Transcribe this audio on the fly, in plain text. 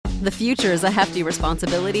The future is a hefty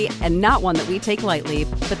responsibility and not one that we take lightly.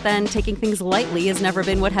 But then taking things lightly has never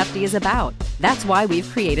been what Hefty is about. That's why we've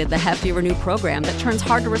created the Hefty Renew program that turns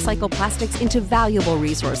hard-to-recycle plastics into valuable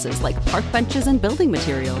resources like park benches and building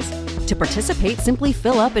materials. To participate, simply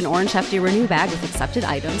fill up an orange Hefty Renew bag with accepted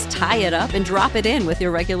items, tie it up, and drop it in with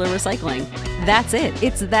your regular recycling. That's it.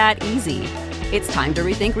 It's that easy. It's time to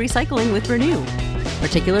rethink recycling with Renew.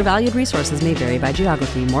 Particular valued resources may vary by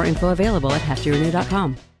geography. More info available at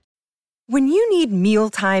heftyrenew.com. When you need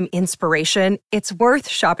mealtime inspiration, it's worth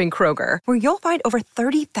shopping Kroger, where you'll find over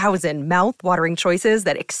 30,000 mouth-watering choices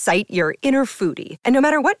that excite your inner foodie. And no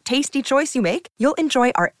matter what tasty choice you make, you'll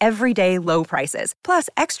enjoy our everyday low prices, plus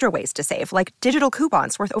extra ways to save, like digital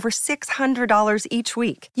coupons worth over $600 each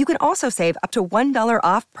week. You can also save up to $1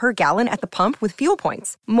 off per gallon at the pump with fuel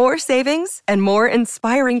points. More savings and more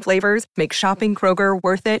inspiring flavors make shopping Kroger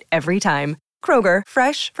worth it every time. Kroger,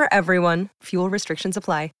 fresh for everyone. Fuel restrictions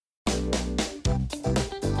apply.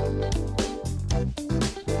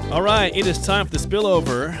 All right, it is time for the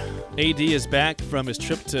spillover. AD is back from his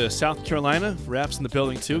trip to South Carolina. Raff's in the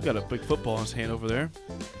building, too. Got a big football in his hand over there.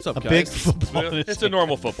 What's up, guys? Big football. It's a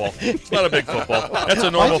normal football. It's not a big football. That's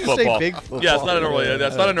a normal football. Big football. Yeah, it's not a normal.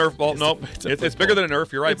 That's not a Nerf ball. Nope. It's bigger than a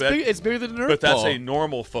Nerf. You're right, Ben. It's bigger than a Nerf But that's ball. a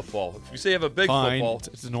normal football. If you say you have a big Fine. football,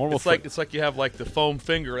 It's a normal it's like you have like the foam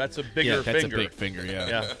finger. That's a bigger that's finger. a big finger, yeah.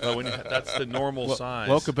 Yeah. But that's the normal size.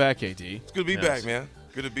 Welcome back, AD. It's good to be back, man.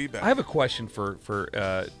 Good to be back. I have a question for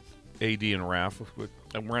AD and Raff.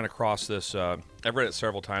 I ran across this. I've read it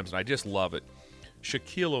several times, and I just love it.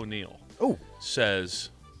 Shaquille O'Neal says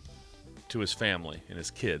to his family and his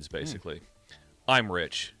kids, basically, I'm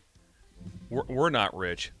rich. We're not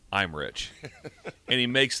rich. I'm rich. And he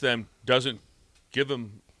makes them, doesn't give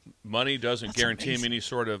them money, doesn't guarantee him any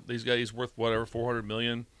sort of, he's worth whatever, $400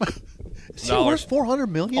 million. Is he worth $400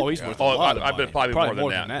 million? Oh, he's worth a lot of I bet money. probably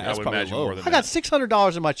more than that. I That's would probably imagine low. more than I got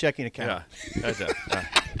 $600 in my checking account. Yeah. That's it.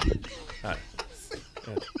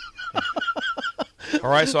 All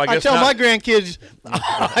right, so I guess tell my grandkids,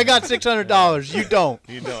 I got $600. You don't.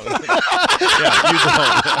 You don't. Yeah, you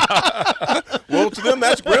don't. Well, to them,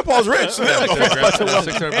 that's Grandpa's rich. To them.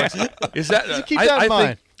 $600. Is that? Keep that in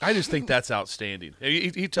mind. I just think that's outstanding.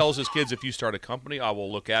 He tells his kids, if you start a company, I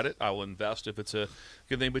will look at it. I will invest if it's a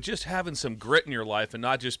good thing. But just having some grit in your life and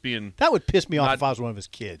not just being. That would piss me off if I was one of his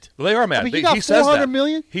kids. Well, they are mad. I mean, you got he says that. $400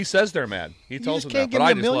 million? He says they're mad. He tells them can't that. give But me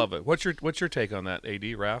I a just million? love it. What's your take on that,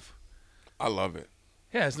 AD, Raff? I love it.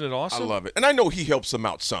 Yeah, isn't it awesome? I love it. And I know he helps them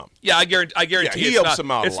out some. Yeah, I guarantee he helps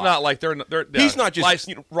them out a It's lot. not like they're He's not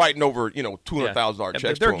just writing over, $200,000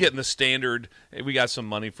 checks. They're to him. getting the standard, hey, we got some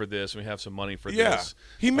money for this, we have some money for Yeah. this.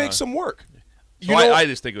 He makes them work. So I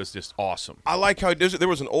just think it was just awesome. I like how there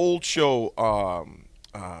was an old show,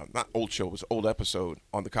 not old show, it was an old episode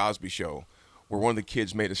on The Cosby Show where one of the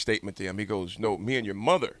kids made a statement to him. He goes, no, me and your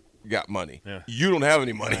mother got money. Yeah. You don't have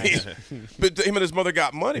any money. But him and his mother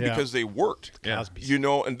got money because they worked. Yeah.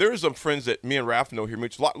 And there's some friends that me and Raff know here. Me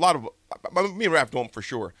and Raff know them for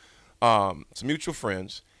sure. Some mutual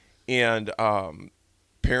friends. And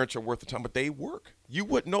parents are worth the time, but they work. You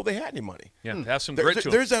wouldn't know they had any money. Yeah, have some grit to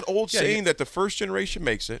it. There's that old saying that the first generation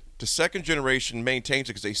makes it, the second generation maintains it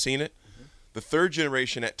because they've seen it. The third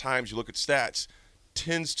generation, at times, you look at stats,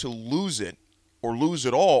 tends to lose it or lose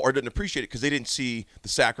it all or doesn't appreciate it because they didn't see the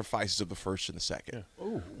sacrifices of the first and the second. Yeah.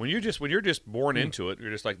 When you're just born into it, you're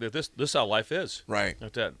just like, this is how life is. Right.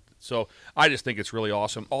 Like that. So I just think it's really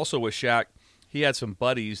awesome. Also with Shaq, he had some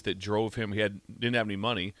buddies that drove him. He didn't have any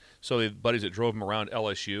money, so he had buddies that drove him around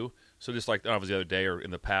LSU. So just like, I don't know if it was the other day or in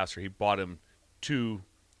the past, or he bought him 2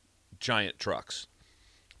 giant trucks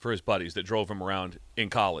for his buddies that drove him around in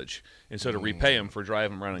college. And so to repay him for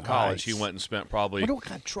driving him around in college, he went and spent probably like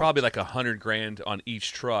 $100,000 on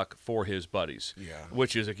each truck for his buddies. Yeah,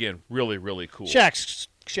 which is again really, really cool. Shaq's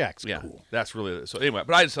cool. That's really so. Anyway,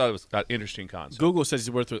 but I just thought it was an interesting concept. Google says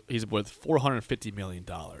he's worth $450 million.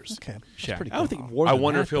 Okay, Shaq. pretty I don't good. think more. I than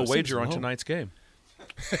wonder that, if he'll though. wager Seems on low. tonight's game.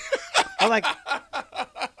 I like.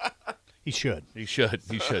 He should. He should.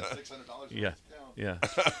 Yeah. Yeah.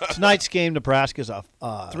 Tonight's game, Nebraska's a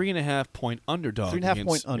 3.5-point underdog. 3.5 point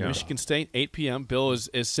against underdog. Michigan State, 8 p.m. Bill is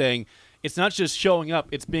saying it's not just showing up;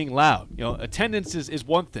 it's being loud. Attendance is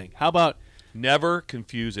one thing. How about Never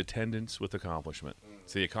confuse attendance with accomplishment.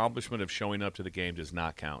 So the accomplishment of showing up to the game does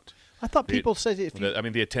not count. I thought people said if you,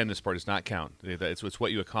 the attendance part does not count. It's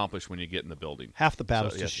what you accomplish when you get in the building. half the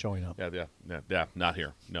battle's So, just showing up. Yeah, not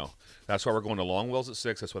here. No. That's why we're going to Longwells at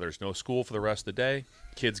 6. That's why there's no school for the rest of the day.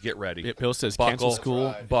 Kids, get ready. Bill says Buckle, cancel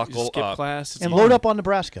school, buckle skip up. class, And load up on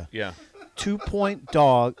Nebraska. Yeah. 2-point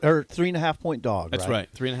dog or 3.5 point dog. That's right.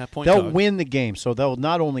 3.5 point. They'll dog. win the game, so they'll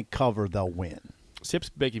not only cover, they'll win. Sip's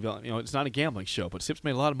big. It's not a gambling show, but Sip's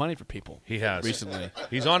made a lot of money for people. He has recently.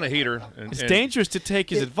 He's on a heater. And, it's dangerous to take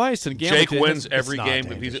his advice and gambling. Jake wins every game.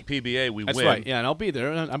 If he's at PBA, we That's win. That's right. Yeah, and I'll be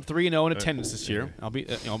there. I'm 3-0 in attendance this year. I'll be.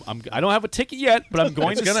 I don't have a ticket yet, but I'm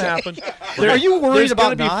going to. It's going to happen. Are you worried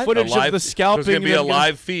about There's going to be footage of the scalping. There's going to be a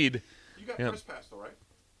live feed. You got press pass though, right?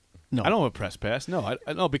 No, I don't have a press pass. No,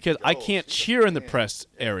 I know because I can't cheer in the press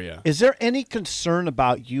area. Is there any concern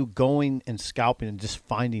about you going and scalping and just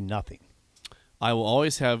finding nothing? I will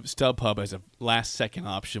always have StubHub as a last-second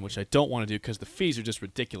option, which I don't want to do because the fees are just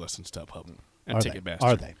ridiculous in StubHub and Ticketmaster.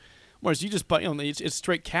 Are they? Whereas you just buy, it's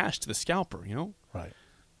straight cash to the scalper, Right.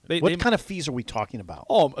 What kind of fees are we talking about?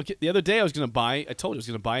 Oh, okay, the other day I told you I was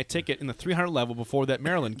going to buy a ticket in the 300 level before that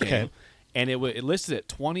Maryland game, and it listed at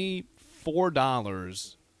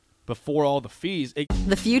 $24 before all the fees.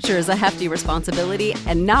 The future is a hefty responsibility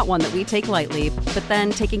and not one that we take lightly. But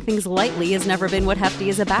then taking things lightly has never been what Hefty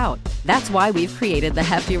is about. That's why we've created the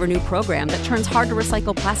Hefty Renew program that turns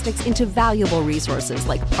hard-to-recycle plastics into valuable resources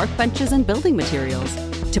like park benches and building materials.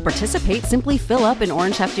 To participate, simply fill up an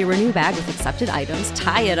orange Hefty Renew bag with accepted items,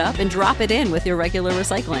 tie it up, and drop it in with your regular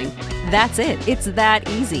recycling. That's it. It's that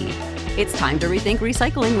easy. It's time to rethink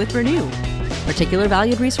recycling with Renew. Particular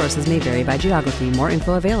valued resources may vary by geography. More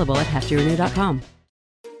info available at heftyrenew.com.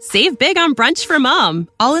 Save big on brunch for mom,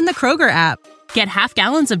 all in the Kroger app. Get half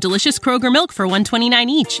gallons of delicious Kroger milk for $1.29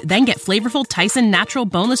 each. Then get flavorful Tyson natural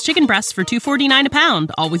boneless chicken breasts for $2.49 a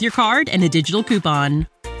pound, all with your card and a digital coupon.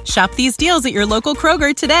 Shop these deals at your local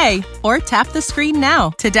Kroger today, or tap the screen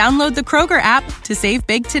now to download the Kroger app to save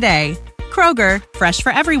big today. Kroger, fresh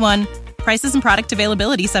for everyone. Prices and product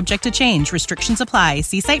availability subject to change. Restrictions apply.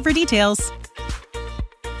 See site for details.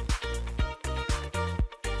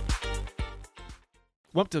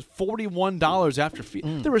 Went up to $41 after fees.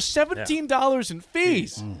 There were $17 in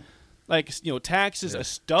fees. Like, taxes, a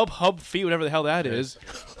StubHub fee, whatever the hell that is.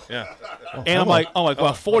 Yeah. And I'm like,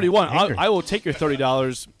 well, 41. I will take your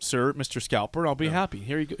 $30, sir, Mr. Scalper, and I'll be happy.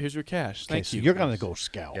 Here's your cash. Thank you. You're going to go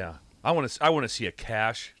scalp. Yeah. I want to see a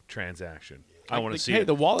cash transaction. I want to see it.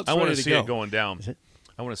 The wallet's ready to go. I want to see it going down.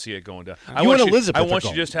 I want to see it going down. I want you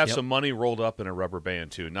to just have some money rolled up in a rubber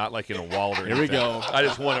band, too, not like in a wallet or anything. Here we go. I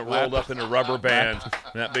just want it rolled up in a rubber band, and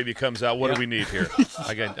that baby comes out. What do we need here? I want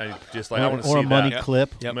to see that. Or a money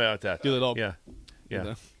clip. Yep. That. Do it all. Yeah.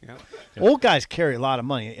 Old guys carry a lot of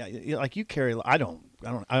money. Like you carry. I don't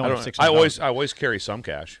have $600. I always carry some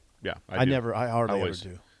cash. Yeah. I hardly ever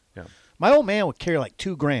do. Yeah. My old man would carry like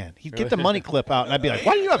 $2,000. He'd get the money clip out, and I'd be like,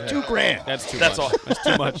 "Why do you have $2,000?" That's too That's much. all. That's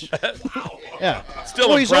too much. Yeah.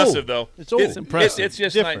 Still impressive, though. It's old. It's impressive. It's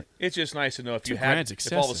just different. It's just nice to know if you $2,000 had, is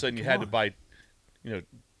if all of a excessive. sudden you Come had to on. buy,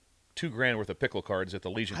 $2,000 worth of pickle cards at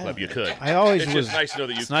the Legion Club, you could. I always It's was. just nice to know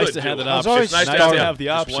that you It's could. nice to have do that it. option. always It's nice started- to have the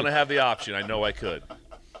Just option. want to have the option. I know I could.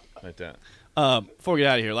 Like that. Before we get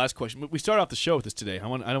out of here, last question. We start off the show with this today. I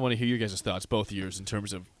don't want to hear your guys' thoughts, both of yours, in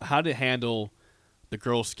terms of how to handle the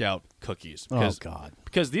Girl Scout cookies. Oh, God.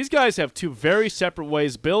 Because these guys have two very separate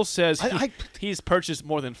ways. Bill says I- he's purchased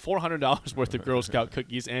more than $400 worth of Girl Scout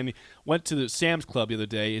cookies and went to the Sam's Club the other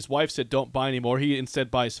day. His wife said don't buy anymore. He instead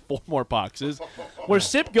buys 4 more boxes. Where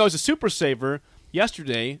Sip goes to Super Saver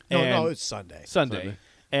yesterday. No, it's Sunday. Sunday.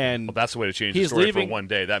 And Well, that's the way to change the he's story leaving. for one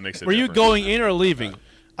day. That makes it Were you different. going in or leaving?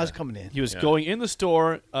 I was coming in. He was going in the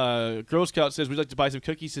store. Girl Scout says, would you like to buy some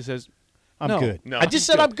cookies? He says, I'm no. good. No, I just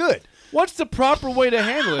said I'm good. What's the proper way to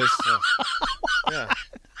handle this? Yeah.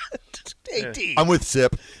 I'm with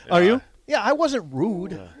Sip. Are you? Yeah, I wasn't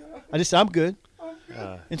rude. I just said I'm good.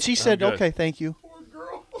 And she said, good. "Okay, thank you."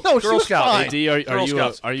 No, she Girl was Scout. fine. AD, are Girl you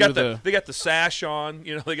Scouts. are you got the they got the sash on,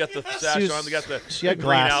 they got the sash was- on, they got the she had green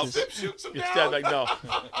glasses. outfit. Instead, like, no,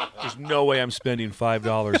 there's no way I'm spending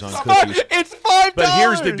 $5 on cookies. It's $5. But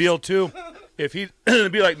here's the deal too: if he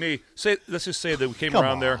be like me, let's just say that we came Come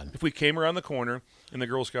around there. on. If we came around the corner and the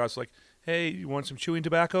Girl Scouts like, hey, you want some chewing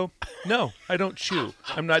tobacco? No, I don't chew.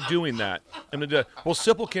 I'm not doing that. I'm gonna do. Well,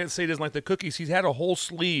 Sipple can't say he doesn't like the cookies. He's had a whole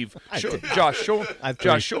sleeve. Josh, show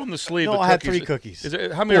him the sleeve. No, of I had cookies. 3 cookies. Is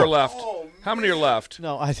there, how many are left? How many are left?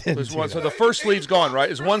 No, I didn't. There's do one. that. So the first sleeve's gone, right?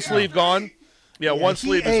 Is one sleeve gone? Yeah, one he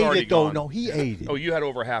sleeve is ate already it, though. gone. No, he ate it. Oh, you had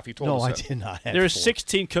over half. He told no, us I that. did not. Have There's 4.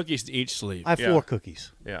 16 cookies in each sleeve. I have Yeah. 4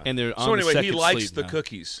 cookies. Yeah. And they're so on the anyway, he second likes sleeve the now.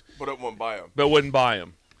 cookies, But I won't buy them. but wouldn't buy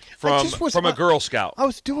them from a Girl Scout. I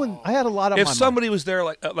was doing. I had a lot of. If somebody was there,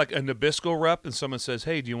 like a Nabisco rep, and someone says,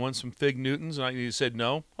 "Hey, do you want some Fig Newtons?" and you said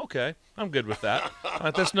no, okay, I'm good with that.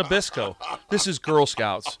 That's Nabisco. This is Girl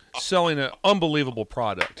Scouts selling an unbelievable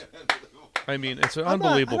product. I mean, it's an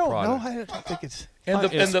unbelievable product. No, I don't think it's. And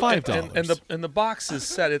It's $5. the box is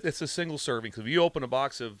set. It's a single serving. Because if you open a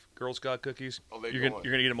box of Girl Scout cookies, they're you're going.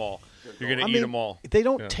 gonna eat them all. You're gonna I eat mean, them all. They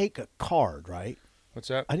don't Yeah. take a card, right? What's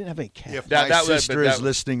that? I didn't have any cash. If That- my that- sister but that- is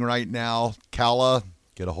listening right now, Kala,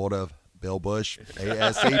 get a hold of Bill Bush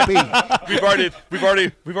ASAP.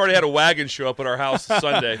 We've already had a wagon show up at our house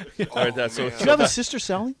Sunday. Do you have a sister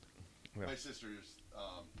selling? My sister's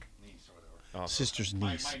niece or whatever. Sister's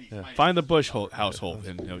niece. Find the Bush household,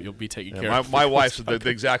 and you'll be taken care of. My wife's the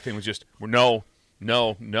exact thing was just no.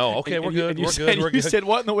 Okay, we're good. You We're said, good. We're you good. said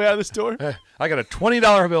what on the way out of the store? I got a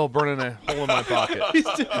 $20 bill burning a hole in my pocket.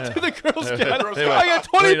 To the Girl Scout. Hey, I got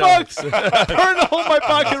 $20. Burn a hole in my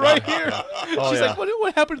pocket right here. Oh, She's yeah. like,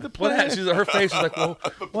 what happened to the plan? Her face is like, well,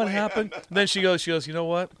 what happened? And then she goes, you know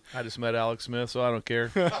what? I just met Alex Smith, so I don't care.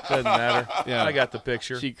 Doesn't matter. Yeah. I got the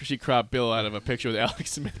picture. She cropped Bill out of a picture with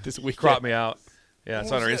Alex Smith this week. Cropped me out. Yeah,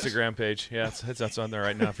 it's on our Instagram page. Yeah, it's on there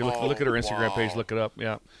right now. If you look at her Instagram page, look it up.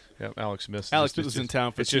 Yeah, Alex Smith. Alex Smith was in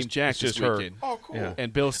town for Team Jack it's just this her. weekend. Oh, cool. Yeah.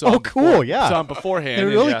 And Bill saw him cool, before, yeah. saw him beforehand. They're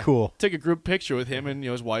and, really cool. Took a group picture with him and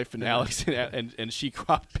his wife and Alex, and she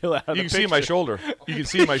cropped Bill out of You the can picture. see my shoulder. You can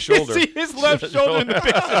see my shoulder. You see his left shoulder in the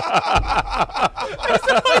picture.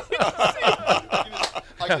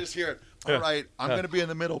 I just hear it. All right, I'm going to be in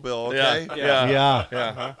the middle, Bill, okay?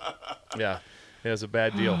 Yeah. It was a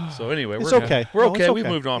bad deal. So anyway, It's we're okay. We're No, it's okay. We okay.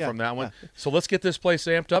 moved on Yeah, from that one. yeah. So let's get this place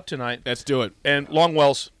amped up tonight. Let's do it. And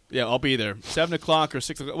Longwell's. Yeah, I'll be there. 7 o'clock or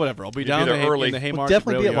 6 o'clock, whatever. I'll be You'll down be there early. in the We'll Haymarket.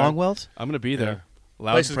 definitely be at Rail Yard. Longwell's. I'm going to be there.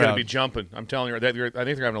 Loud Place and is going to proud. be jumping. I'm telling you. I think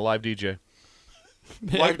they're having a live DJ.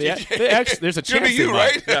 Live They DJ. actually, there's a It's gonna chance be they you,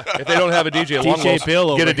 might. right? If they don't have a DJ, at Longwell's,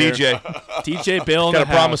 Bill get a over here. DJ. DJ Bill in Got the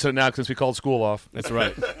to promise house. it now since we called school off. That's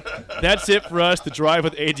right. That's it for us. The Drive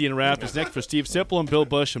with AD and Raff is next for Steve Sipple and Bill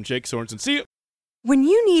Bush. I'm Jake Sorensen. See you. When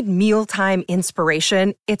you need mealtime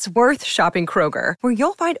inspiration, it's worth shopping Kroger, where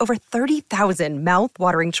you'll find over 30,000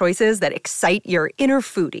 mouth-watering choices that excite your inner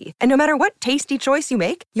foodie. And no matter what tasty choice you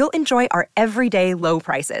make, you'll enjoy our everyday low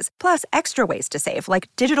prices, plus extra ways to save, like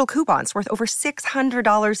digital coupons worth over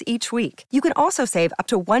 $600 each week. You can also save up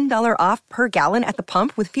to $1 off per gallon at the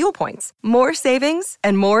pump with fuel points. More savings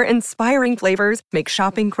and more inspiring flavors make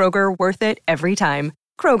shopping Kroger worth it every time.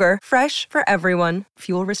 Kroger, fresh for everyone.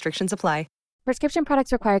 Fuel restrictions apply. Prescription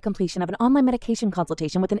products require completion of an online medication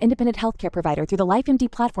consultation with an independent healthcare provider through the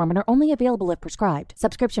LifeMD platform and are only available if prescribed.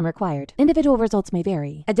 Subscription required. Individual results may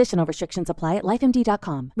vary. Additional restrictions apply at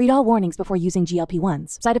lifemd.com. Read all warnings before using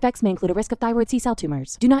GLP-1s. Side effects may include a risk of thyroid C-cell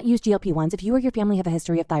tumors. Do not use GLP-1s if you or your family have a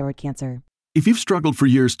history of thyroid cancer. If you've struggled for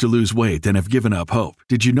years to lose weight and have given up hope,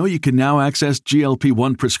 did you know you can now access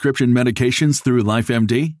GLP-1 prescription medications through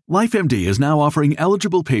LifeMD? LifeMD is now offering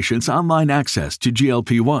eligible patients online access to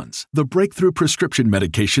GLP-1s, the breakthrough prescription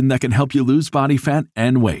medication that can help you lose body fat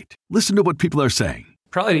and weight. Listen to what people are saying.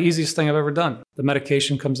 Probably the easiest thing I've ever done. The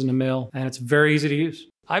medication comes in the mail, and it's very easy to use.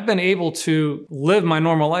 I've been able to live my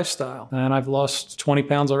normal lifestyle, and I've lost 20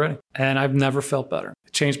 pounds already, and I've never felt better.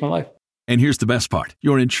 It changed my life. And here's the best part.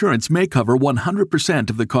 Your insurance may cover 100%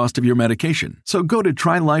 of the cost of your medication. So go to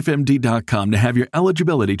TryLifeMD.com to have your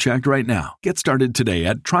eligibility checked right now. Get started today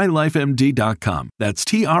at TryLifeMD.com. That's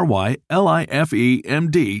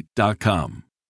TryLifeMD.com.